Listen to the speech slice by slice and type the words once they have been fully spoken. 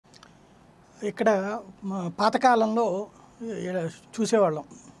ఇక్కడ పాతకాలంలో చూసేవాళ్ళం.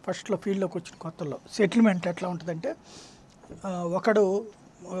 ఫస్ట్‌లో ఫీల్డ్‌లోకి వచ్చిన కొత్తల్లో సెటిల్మెంట్ ఎట్లా ఉంటుందంటే ఒకడు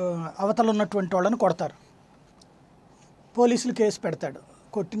అవతల ఉన్నటువంటి వాళ్ళని కొడతారు. పోలీసులు కేసు పెడతాడు.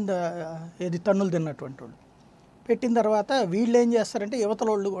 కొట్టింద ఏది తన్నులు తిన్నటువంటి వాళ్ళు. పెట్టిన తర్వాత వీళ్ళు ఏం చేస్తారంటే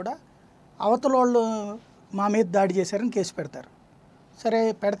యువతలోళ్ళు కూడా అవతలోళ్ళు మా మీద దాడి చేశారని కేసు పెడతారు. సరే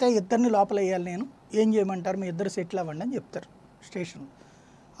పెడితే ఇద్దరిని లోపల వేయాలి, నేను ఏం చేయమంటారు, మీ ఇద్దరు సెటిల్ అవ్వండి అని చెప్తారు స్టేషన్లో.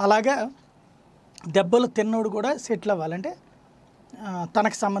 అలాగా దెబ్బలు తిన్నోడు కూడా సెటిల్ అవ్వాలంటే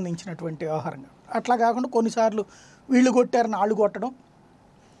తనకు సంబంధించినటువంటి వ్యవహారంగా. అట్లా కాకుండా కొన్నిసార్లు వీళ్ళు కొట్టారని వాళ్ళు కొట్టడం,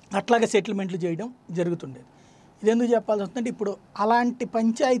 అట్లాగే సెటిల్మెంట్లు చేయడం జరుగుతుండేది. ఇది ఎందుకు చెప్పాల్సి వస్తుందంటే ఇప్పుడు అలాంటి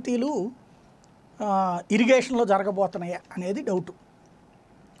పంచాయతీలు ఇరిగేషన్లో జరగబోతున్నాయా అనేది డౌటు.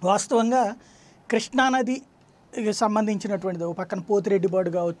 వాస్తవంగా కృష్ణానదికి సంబంధించినటువంటిది ఒక పక్కన పోతిరెడ్డిపాడు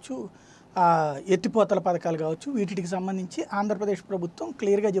కావచ్చు, ఎత్తిపోతల పథకాలు కావచ్చు, వీటికి సంబంధించి ఆంధ్రప్రదేశ్ ప్రభుత్వం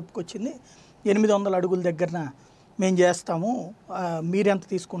క్లియర్గా చెప్పుకొచ్చింది. 800 అడుగుల దగ్గరన మేము చేస్తాము, మీరెంత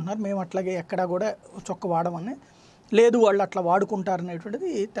తీసుకుంటున్నారు, మేము అట్లాగే ఎక్కడా కూడా చొక్క వాడమని లేదు, వాళ్ళు అట్లా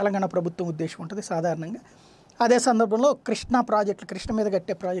వాడుకుంటారనేటువంటిది తెలంగాణ ప్రభుత్వం ఉద్దేశం ఉంటుంది సాధారణంగా. అదే సందర్భంలో కృష్ణా ప్రాజెక్టులు, కృష్ణ మీద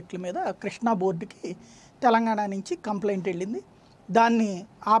కట్టే ప్రాజెక్టుల మీద కృష్ణా బోర్డుకి తెలంగాణ నుంచి కంప్లైంట్ వెళ్ళింది. దాన్ని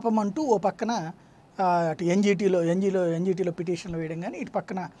ఆపమంటూ ఓ పక్కన అటు ఎన్జీటీలో పిటిషన్లు వేయడం, కానీ ఇటు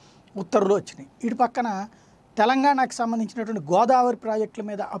పక్కన ఉత్తర్వులు వచ్చినాయి. ఇటు పక్కన తెలంగాణకు సంబంధించినటువంటి గోదావరి ప్రాజెక్టుల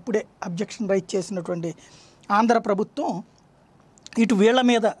మీద అప్పుడే అబ్జెక్షన్ రైజ్ చేసినటువంటి ఆంధ్ర ప్రభుత్వం ఇటు వీళ్ళ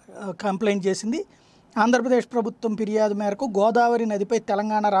మీద కంప్లైంట్ చేసింది. ఆంధ్రప్రదేశ్ ప్రభుత్వం ఫిర్యాదు మేరకు గోదావరి నదిపై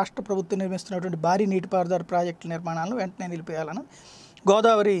తెలంగాణ రాష్ట్ర ప్రభుత్వం నిర్మిస్తున్నటువంటి భారీ నీటిపారుదల ప్రాజెక్టుల నిర్మాణాలను వెంటనే నిలిపేయాలని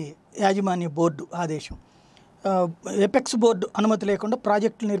గోదావరి యాజమాన్య బోర్డు ఆదేశం. ఎపెక్స్ బోర్డు అనుమతి లేకుండా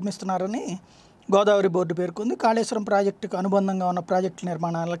ప్రాజెక్టులు నిర్మిస్తున్నారని గోదావరి బోర్డు పేర్కొంది. కాళేశ్వరం ప్రాజెక్టుకు అనుబంధంగా ఉన్న ప్రాజెక్టుల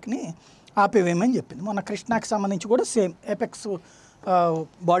నిర్మాణాలకి ఆపేవేయమని చెప్పింది. మొన్న కృష్ణాకి సంబంధించి కూడా సేమ్ ఎపెక్స్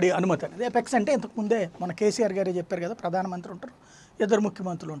బాడీ అనుమతి అనేది. ఎపెక్స్ అంటే ఇంతకుముందే మన కేసీఆర్ గారే చెప్పారు కదా, ప్రధానమంత్రి ఉంటారు, ఇద్దరు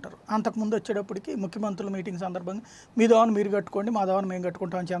ముఖ్యమంత్రులు ఉంటారు. అంతకుముందు వచ్చేటప్పటికి ముఖ్యమంత్రుల మీటింగ్ సందర్భంగా మీ దోవను మీరు కట్టుకోండి, మా దోవను మేము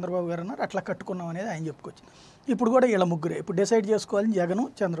కట్టుకుంటామని చంద్రబాబు గారు అన్నారు. అట్లా కట్టుకున్నాం అనేది ఆయన చెప్పుకోవచ్చు. ఇప్పుడు కూడా వీళ్ళ ముగ్గురే ఇప్పుడు డిసైడ్ చేసుకోవాలని జగను,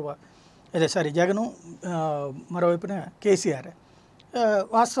 జగను మరోవైపున కేసీఆర్.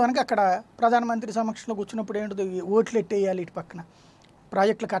 వాస్తవానికి అక్కడ ప్రధానమంత్రి సమక్షంలో కూర్చున్నప్పుడు ఏంటో ఓట్లు ఎట్టేయాలి, ఇటు పక్కన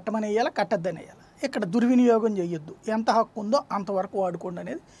ప్రాజెక్టులు కట్టమని వేయాలా, కట్టద్దని వేయాలి. ఇక్కడ దుర్వినియోగం చేయొద్దు, ఎంత హక్కు ఉందో అంతవరకు వాడుకోండి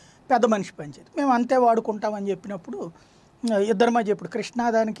అనేది పెద్ద మనిషి పంచాయతీ. మేము అంతే వాడుకుంటామని చెప్పినప్పుడు ఇద్దరి మధ్య ఇప్పుడు కృష్ణా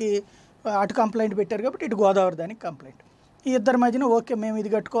దానికి అటు కంప్లైంట్ పెట్టారు కాబట్టి ఇటు గోదావరి దానికి కంప్లైంట్. ఈ ఇద్దరి మధ్యన ఓకే మేము ఇది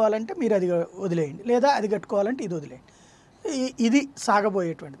కట్టుకోవాలంటే మీరు అది వదిలేయండి, లేదా అది కట్టుకోవాలంటే ఇది వదిలేయండి. ఇది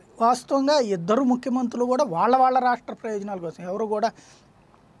సాగబోయేటువంటిది. వాస్తవంగా ఇద్దరు ముఖ్యమంత్రులు కూడా వాళ్ళ రాష్ట్ర ప్రయోజనాల కోసం, ఎవరు కూడా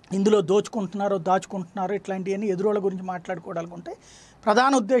ఇందులో దాచుకుంటున్నారు ఇట్లాంటివన్నీ ఎదురోళ్ళ గురించి మాట్లాడుకోవడాలనుకుంటే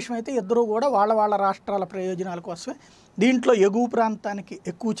ప్రధాన ఉద్దేశం అయితే ఇద్దరు కూడా వాళ్ళ రాష్ట్రాల ప్రయోజనాల కోసమే. దీంట్లో ఎగువ ప్రాంతానికి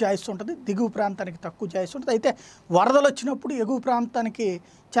ఎక్కువ ఛాయిస్ ఉంటుంది, దిగువ ప్రాంతానికి తక్కువ ఛాయిస్ ఉంటుంది. అయితే వరదలు వచ్చినప్పుడు ఎగువ ప్రాంతానికి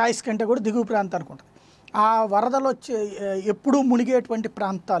ఛాయిస్ కంటే కూడా దిగువ ప్రాంతానికి ఉంటుంది. ఆ వరదలు వచ్చి ఎప్పుడూ మునిగేటువంటి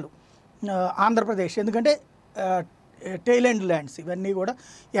ప్రాంతాలు ఆంధ్రప్రదేశ్, ఎందుకంటే టైలాండ్ ల్యాండ్స్ ఇవన్నీ కూడా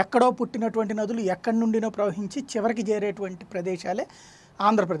ఎక్కడో పుట్టినటువంటి నదులు ఎక్కడి నుండినో ప్రవహించి చివరికి చేరేటువంటి ప్రదేశాలే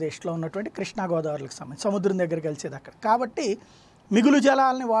ఆంధ్రప్రదేశ్లో ఉన్నటువంటి కృష్ణా గోదావరికి సంబంధించి సముద్రం దగ్గర కలిసేది అక్కడ. కాబట్టి మిగులు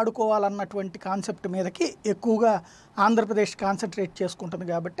జలాలని వాడుకోవాలన్నటువంటి కాన్సెప్ట్ మీదకి ఎక్కువగా ఆంధ్రప్రదేశ్ కాన్సన్ట్రేట్ చేసుకుంటుంది.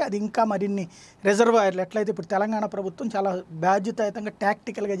 కాబట్టి అది ఇంకా మరిన్ని రిజర్వాయర్లు ఎట్లయితే ఇప్పుడు తెలంగాణ ప్రభుత్వం చాలా బాధ్యతాయుతంగా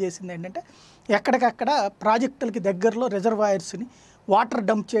టాక్టికల్గా చేసింది ఏంటంటే ఎక్కడికక్కడ ప్రాజెక్టులకి దగ్గరలో రిజర్వాయర్స్ని వాటర్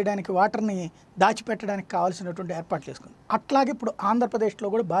డంప్ చేయడానికి, వాటర్ని దాచిపెట్టడానికి కావాల్సినటువంటి ఏర్పాట్లు చేసుకుంది. అట్లాగే ఇప్పుడు ఆంధ్రప్రదేశ్లో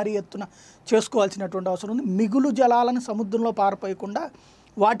కూడా భారీ ఎత్తున చేసుకోవాల్సినటువంటి అవసరం ఉంది. మిగులు జలాలను సముద్రంలో పారిపోయకుండా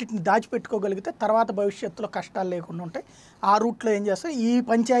వాటిని దాచిపెట్టుకోగలిగితే తర్వాత భవిష్యత్తులో కష్టాలు లేకుండా ఉంటాయి. ఆ రూట్లో ఏం చేస్తే ఈ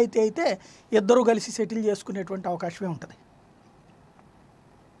పంచాయతీ అయితే ఇద్దరు కలిసి సెటిల్ చేసుకునేటువంటి అవకాశమే ఉంటుంది.